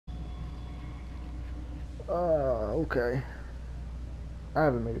Okay. I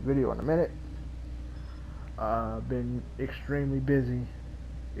haven't made a video in a minute. Been extremely busy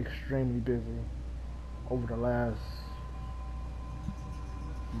over the last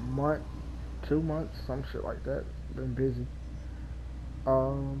month, 2 months, some shit like that. Been busy.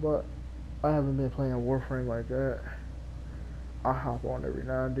 But I haven't been playing Warframe like that. I hop on every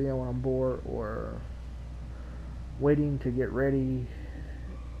now and then when I'm bored or waiting to get ready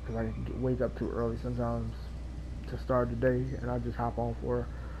because wake up too early sometimes to start the day, and I just hop on for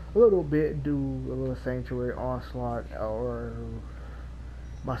a little bit, do a little sanctuary onslaught or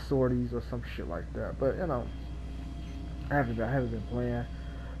my sorties or some shit like that. But you know, I haven't been playing.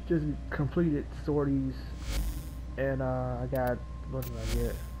 Just completed sorties, and I got, what did I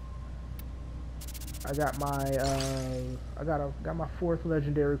get? I got my got my 4th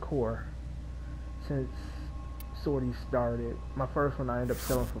legendary core since sorties started. My first one I ended up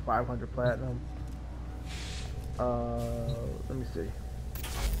selling for 500 platinum. Let me see.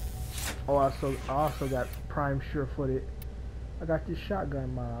 Oh, I also got prime sure-footed. I got this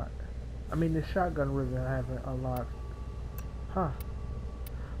shotgun mod. I mean, this shotgun ribbon I haven't unlocked. Huh.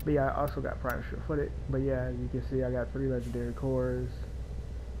 But yeah, I also got prime sure-footed. But yeah, as you can see, I got 3 legendary cores.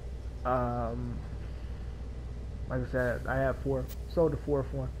 Like I said, I have 4. Sold the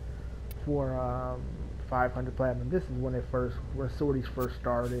 4th one for 500 platinum. This is when sorties first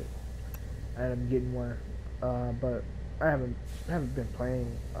started, and I'm getting one. But I haven't been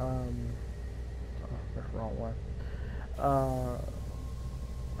playing. Oh, that's the wrong one.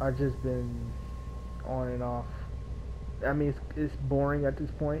 I've just been on and off. I mean, it's boring at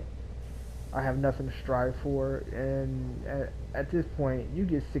this point. I have nothing to strive for, and at this point, you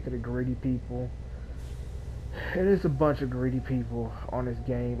get sick of the greedy people. And there's a bunch of greedy people on this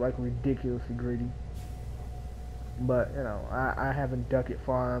game, like ridiculously greedy. But you know, I haven't ducket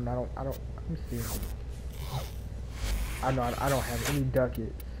farmed. Let me see. I don't have any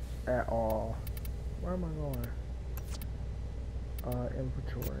ducats at all. Where am I going?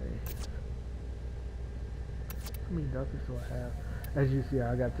 Inventory. How many ducats do I have? As you see,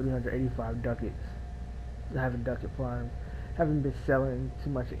 I got 385 ducats. I haven't ducat farmed. Haven't been selling too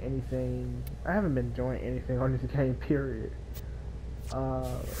much of anything. I haven't been enjoying anything on this game, period.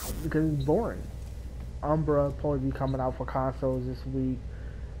 Because it's boring. Umbra probably be coming out for consoles this week.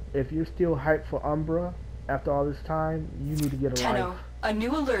 If you're still hyped for Umbra after all this time, you need to get a life. A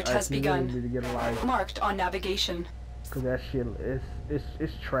new alert has begun. You need to get a life. Marked on navigation. Cause that shit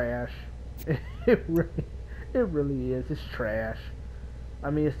it's trash. it really is. It's trash. I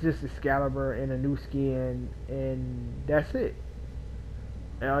mean, it's just Excalibur and a new skin, and that's it.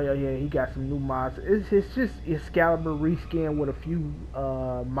 Oh yeah, he got some new mods. It's just Excalibur reskin with a few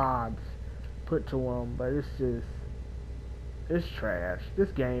mods put to him, but it's trash.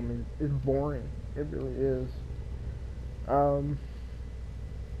 This game is boring. It really is. You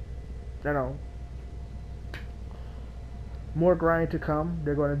know, more grind to come.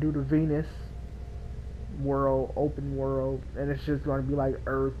 They're going to do the Venus world, open world, and it's just going to be like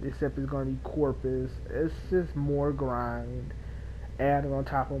Earth, except it's going to be Corpus. It's just more grind, added on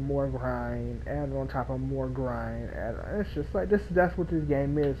top of more grind, added on top of more grind. And it's just like that's what this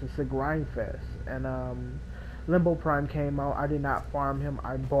game is. It's a grind fest. And Limbo Prime came out. I did not farm him.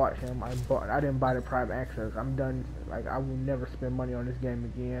 I bought him. I didn't buy the Prime Access. I'm done. Like, I will never spend money on this game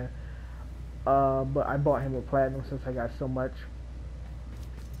again. But I bought him with platinum since I got so much.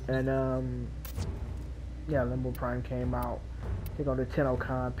 And yeah, Limbo Prime came out. They got the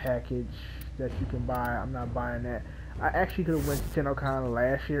TennoCon package that you can buy. I'm not buying that. I actually could have went to TennoCon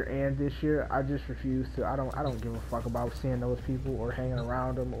last year and this year. I just refused to. I don't give a fuck about seeing those people or hanging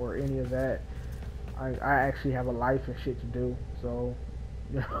around them or any of that. I actually have a life and shit to do. So,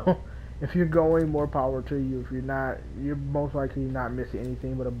 you know, if you're going, more power to you. If you're not, you're most likely not missing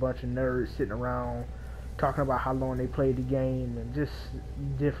anything but a bunch of nerds sitting around talking about how long they played the game and just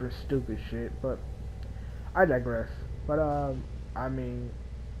different stupid shit. But I digress. But I mean,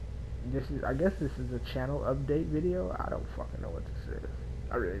 I guess this is a channel update video. I don't fucking know what this is.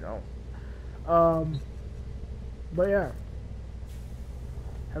 I really don't. But yeah,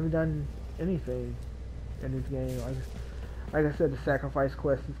 haven't done anything in this game. Like I said, the Sacrifice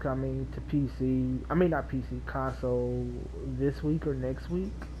Quest is coming to PC. I mean, not PC, console this week or next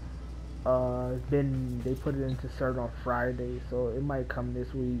week. They put it into cert on Friday, so it might come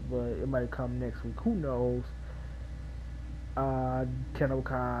this week, but it might come next week. Who knows?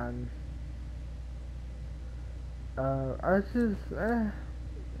 TennoCon. I just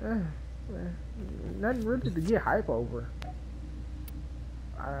nothing really to get hype over.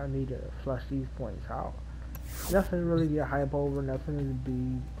 I need to flush these points out. Nothing really to get hype over, nothing to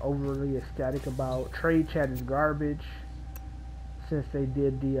be overly ecstatic about. Trade chat is garbage. Since they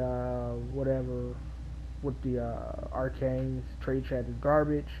did the whatever with the arcanes, trade chat is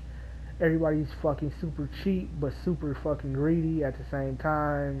garbage. Everybody's fucking super cheap but super fucking greedy at the same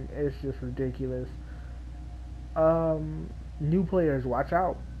time. It's just ridiculous. New players, watch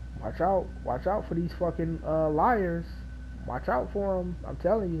out. Watch out. Watch out for these fucking liars. Watch out for them. I'm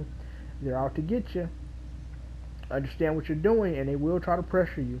telling you. They're out to get you. Understand what you're doing, and they will try to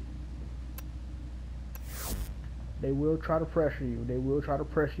pressure you. They will try to pressure you. They will try to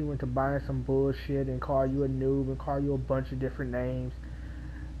pressure you into buying some bullshit and call you a noob and call you a bunch of different names.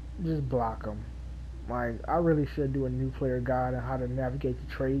 Just block them. Like, I really should do a new player guide on how to navigate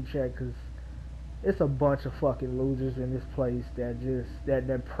the trade check, because it's a bunch of fucking losers in this place that just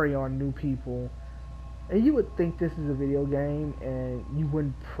that prey on new people. And you would think this is a video game and you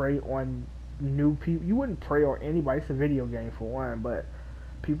wouldn't prey on new people. You wouldn't prey on anybody. It's a video game for one, but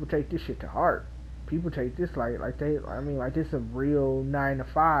people take this shit to heart. People take this like this a real 9 to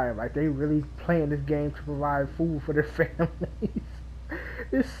 5. Like, they really playing this game to provide food for their families.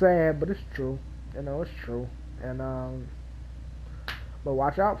 It's sad, but it's true. You know, it's true. And but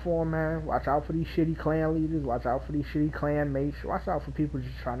watch out for them, man. Watch out for these shitty clan leaders. Watch out for these shitty clan mates. Watch out for people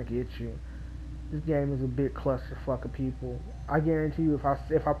just trying to get you. This game is a big clusterfuck of people. I guarantee you,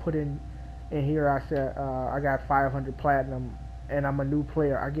 if I put in here, I said I got 500 platinum and I'm a new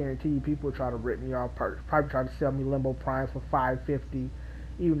player, I guarantee you people will try to rip me off. Probably try to sell me Limbo Prime for 550,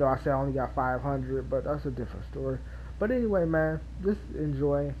 even though I said I only got 500. But that's a different story. But anyway, man, just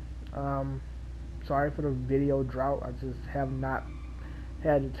enjoy. Sorry for the video drought. I just have not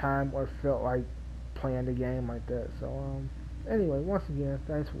had the time or felt like playing the game like that. So anyway, once again,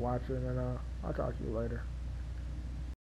 thanks for watching, and I'll talk to you later.